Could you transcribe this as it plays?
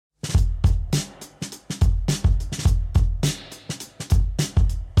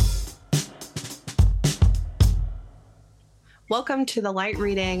Welcome to the Light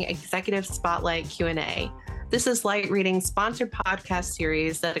Reading Executive Spotlight Q&A. This is Light Reading's sponsored podcast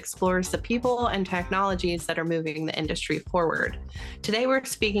series that explores the people and technologies that are moving the industry forward. Today, we're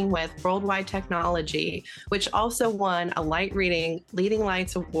speaking with Worldwide Technology, which also won a Light Reading Leading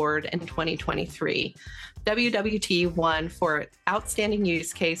Lights Award in 2023. WWT won for Outstanding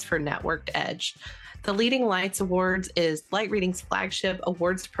Use Case for Networked Edge. The Leading Lights Awards is Light Reading's flagship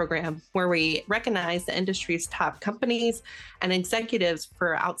awards program where we recognize the industry's top companies and executives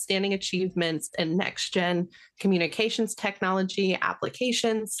for outstanding achievements in next-gen communications technology,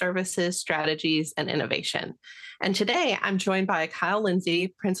 applications, services, strategies, and innovation. And today, I'm joined by Kyle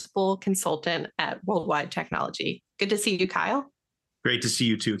Lindsay, Principal Consultant at Worldwide Technology. Good to see you, Kyle. Great to see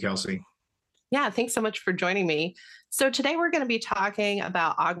you too, Kelsey. Yeah, thanks so much for joining me. So today we're going to be talking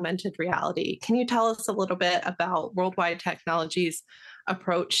about augmented reality. Can you tell us a little bit about Worldwide Technology's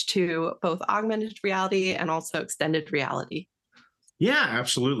approach to both augmented reality and also extended reality? Yeah,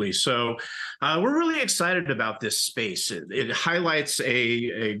 absolutely. So we're really excited about this space. It highlights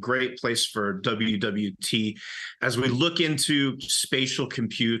a great place for WWT as we look into spatial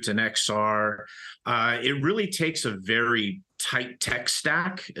compute and XR. It really takes a very tight tech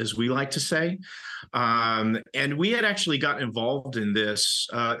stack, as we like to say. And we had actually gotten involved in this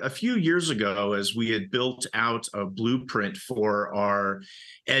a few years ago as we had built out a blueprint for our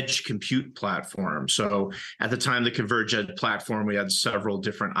edge compute platform. So at the time, the Converge Edge platform, we had several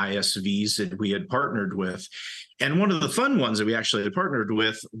different ISVs that we had partnered with. And one of the fun ones that we actually had partnered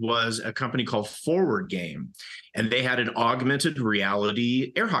with was a company called Forward Game. And they had an augmented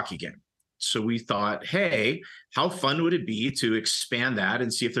reality air hockey game. So we thought, hey, how fun would it be to expand that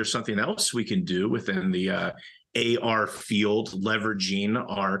and see if there's something else we can do within the AR field, leveraging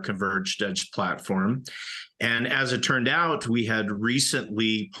our Converged Edge platform. And as it turned out, we had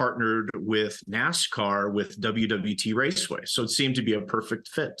recently partnered with NASCAR with WWT Raceway. So it seemed to be a perfect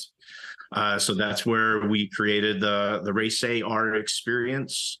fit. So that's where we created the Race AR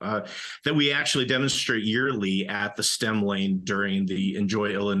experience that we actually demonstrate yearly at the STEM lane during the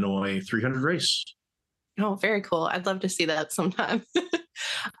Enjoy Illinois 300 race. Oh, very cool. I'd love to see that sometime.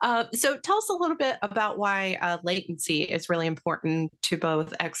 So tell us a little bit about why latency is really important to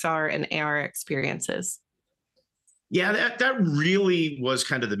both XR and AR experiences. Yeah, that really was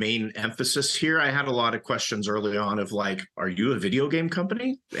kind of the main emphasis here. I had a lot of questions early on of like, are you a video game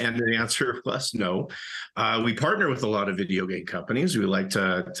company? And the answer was no. We partner with a lot of video game companies. We like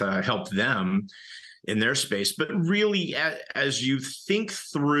to help them in their space. But really, as you think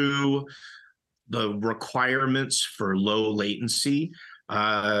through the requirements for low latency,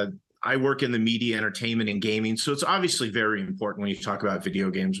 I work in the media, entertainment, and gaming. So it's obviously very important when you talk about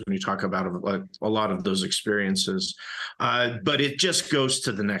video games, when you talk about a lot of those experiences. But it just goes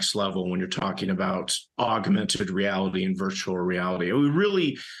to the next level when you're talking about augmented reality and virtual reality. We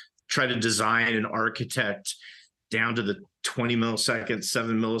really try to design and architect down to the 20 millisecond,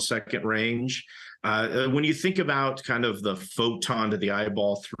 7 millisecond range. When you think about kind of the photon to the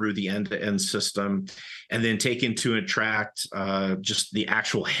eyeball through the end-to-end system, and then take into account just the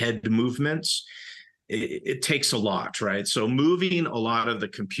actual head movements, it takes a lot, right? So moving a lot of the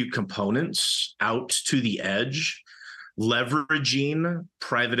compute components out to the edge, leveraging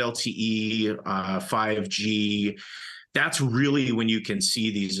private LTE, 5G, that's really when you can see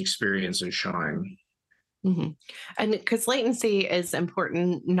these experiences shine. Mm-hmm. And because latency is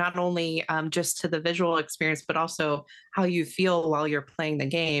important, not only just to the visual experience, but also how you feel while you're playing the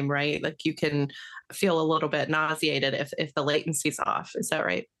game, right? Like you can feel a little bit nauseated if the latency's off. Is that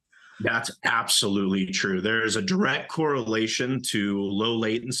right? That's absolutely true. There's a direct correlation to low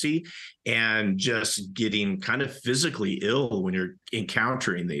latency and just getting kind of physically ill when you're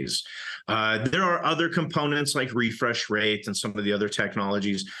encountering these. There are other components like refresh rate and some of the other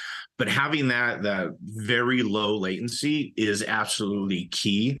technologies, but having that very low latency is absolutely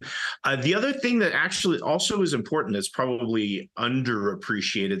key. The other thing that actually also is important that's probably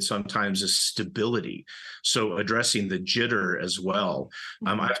underappreciated sometimes is stability. So addressing the jitter as well.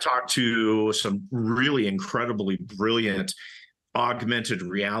 I've talked to some really incredibly brilliant augmented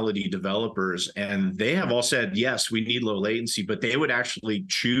reality developers, and they have all said, yes, we need low latency, but they would actually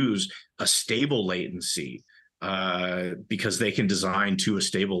choose a stable latency because they can design to a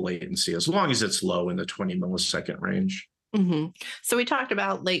stable latency as long as it's low in the 20 millisecond range. Mm-hmm. So we talked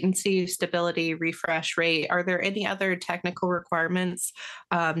about latency, stability, refresh rate. Are there any other technical requirements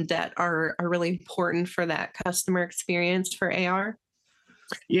that are really important for that customer experience for AR?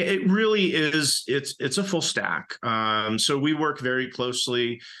 Yeah, it really is. It's a full stack. So we work very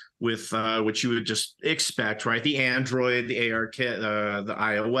closely with what you would just expect, right? The Android, the AR kit, the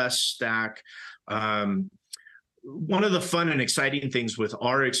iOS stack. one of the fun and exciting things with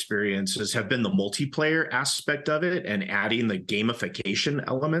our experiences have been the multiplayer aspect of it and adding the gamification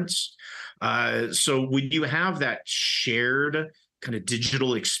elements. So when you have that shared kind of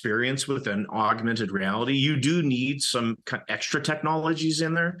digital experience with an augmented reality, you do need some kind of extra technologies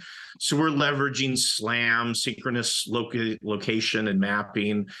in there. So we're leveraging SLAM, synchronous location and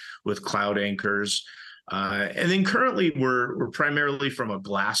mapping with cloud anchors. And then currently we're primarily from a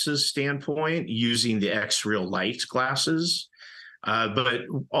glasses standpoint using the X-Real Light glasses, but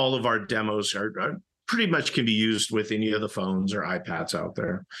all of our demos are pretty much can be used with any of the phones or iPads out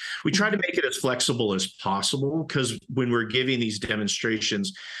there. We try to make it as flexible as possible because when we're giving these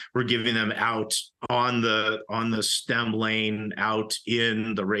demonstrations, we're giving them out on the STEM lane, out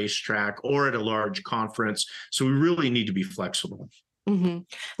in the racetrack, or at a large conference. So we really need to be flexible. Mm-hmm.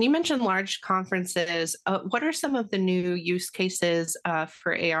 You mentioned large conferences. What are some of the new use cases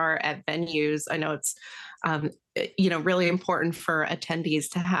for AR at venues? I know it's really important for attendees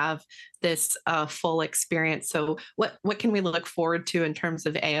to have this full experience. So what can we look forward to in terms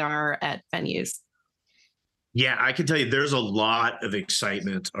of AR at venues? Yeah, I can tell you there's a lot of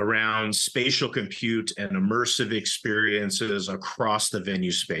excitement around spatial compute and immersive experiences across the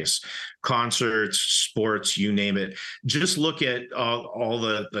venue space, concerts, sports, you name it. Just look at all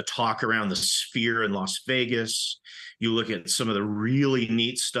the talk around the Sphere in Las Vegas. You look at some of the really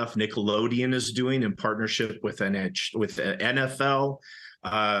neat stuff Nickelodeon is doing in partnership with NFL,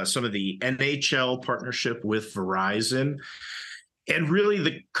 some of the NHL partnership with Verizon. And really,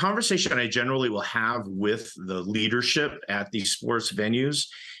 the conversation I generally will have with the leadership at these sports venues,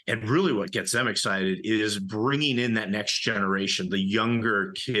 and really what gets them excited is bringing in that next generation, the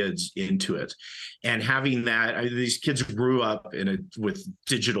younger kids into it, and having that. These kids grew up with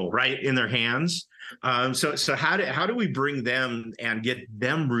digital right in their hands. So how do we bring them and get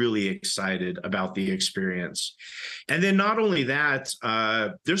them really excited about the experience? And then not only that,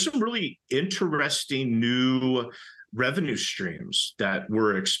 there's some really interesting new revenue streams that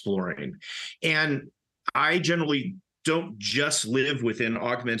we're exploring. And I generally don't just live within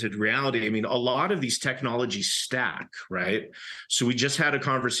augmented reality. I mean, a lot of these technologies stack, right? So we just had a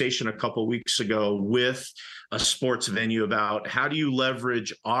conversation a couple of weeks ago with a sports venue about how do you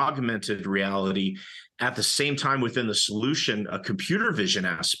leverage augmented reality at the same time within the solution, a computer vision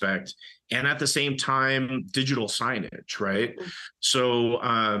aspect, and at the same time, digital signage, right?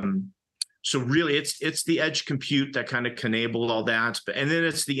 So really, it's the edge compute that kind of can enable all that, and then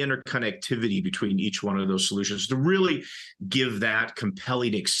it's the interconnectivity between each one of those solutions to really give that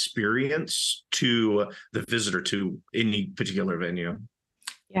compelling experience to the visitor to any particular venue.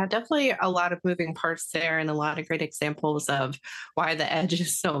 Yeah, definitely a lot of moving parts there and a lot of great examples of why the edge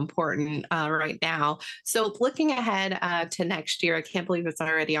is so important right now. So looking ahead to next year, I can't believe it's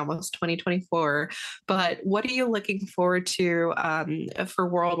already almost 2024, but what are you looking forward to for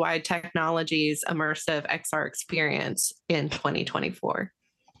Worldwide Technologies Immersive XR Experience in 2024?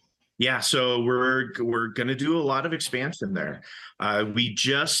 Yeah, so we're going to do a lot of expansion there. We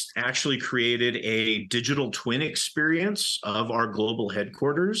just actually created a digital twin experience of our global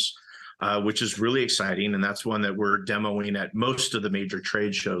headquarters, which is really exciting. And that's one that we're demoing at most of the major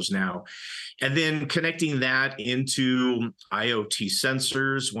trade shows now. And then connecting that into IoT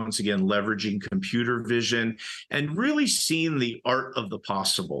sensors, once again, leveraging computer vision and really seeing the art of the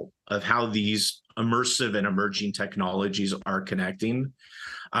possible of how these immersive and emerging technologies are connecting.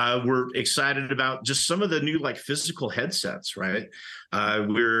 We're excited about just some of the new physical headsets, right?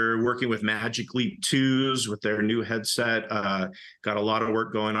 We're working with Magic Leap 2s with their new headset. Got a lot of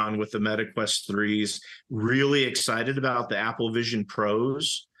work going on with the MetaQuest 3s. Really excited about the Apple Vision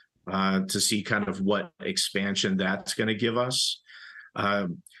Pros to see kind of what expansion that's going to give us.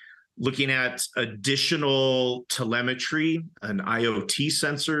 Looking at additional telemetry and IoT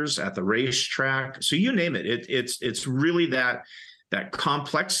sensors at the racetrack. So you name it. It's really that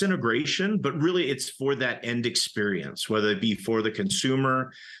complex integration, but really it's for that end experience, whether it be for the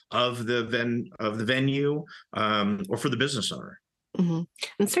consumer of the venue or for the business owner. Mm-hmm.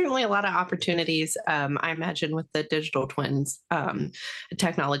 And certainly a lot of opportunities, I imagine, with the digital twins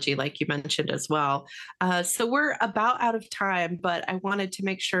technology, like you mentioned as well. So we're about out of time, but I wanted to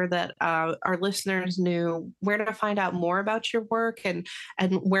make sure that our listeners knew where to find out more about your work and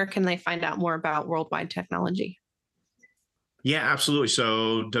where can they find out more about Worldwide Technology. Yeah, absolutely.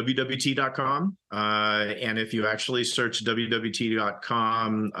 So WWT.com. And if you actually search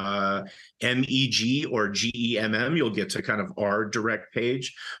WWT.com, MEG or GEMM, you'll get to kind of our direct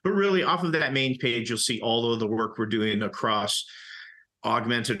page. But really off of that main page, you'll see all of the work we're doing across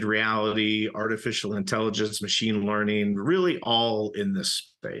augmented reality, artificial intelligence, machine learning, really all in this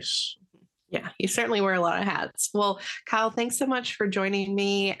space. Yeah, you certainly wear a lot of hats. Well, Kyle, thanks so much for joining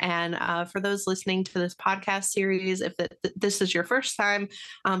me. And for those listening to this podcast series, if this is your first time,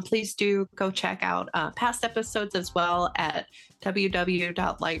 please do go check out past episodes as well at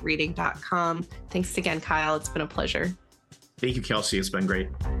www.lightreading.com. Thanks again, Kyle. It's been a pleasure. Thank you, Kelsey. It's been great.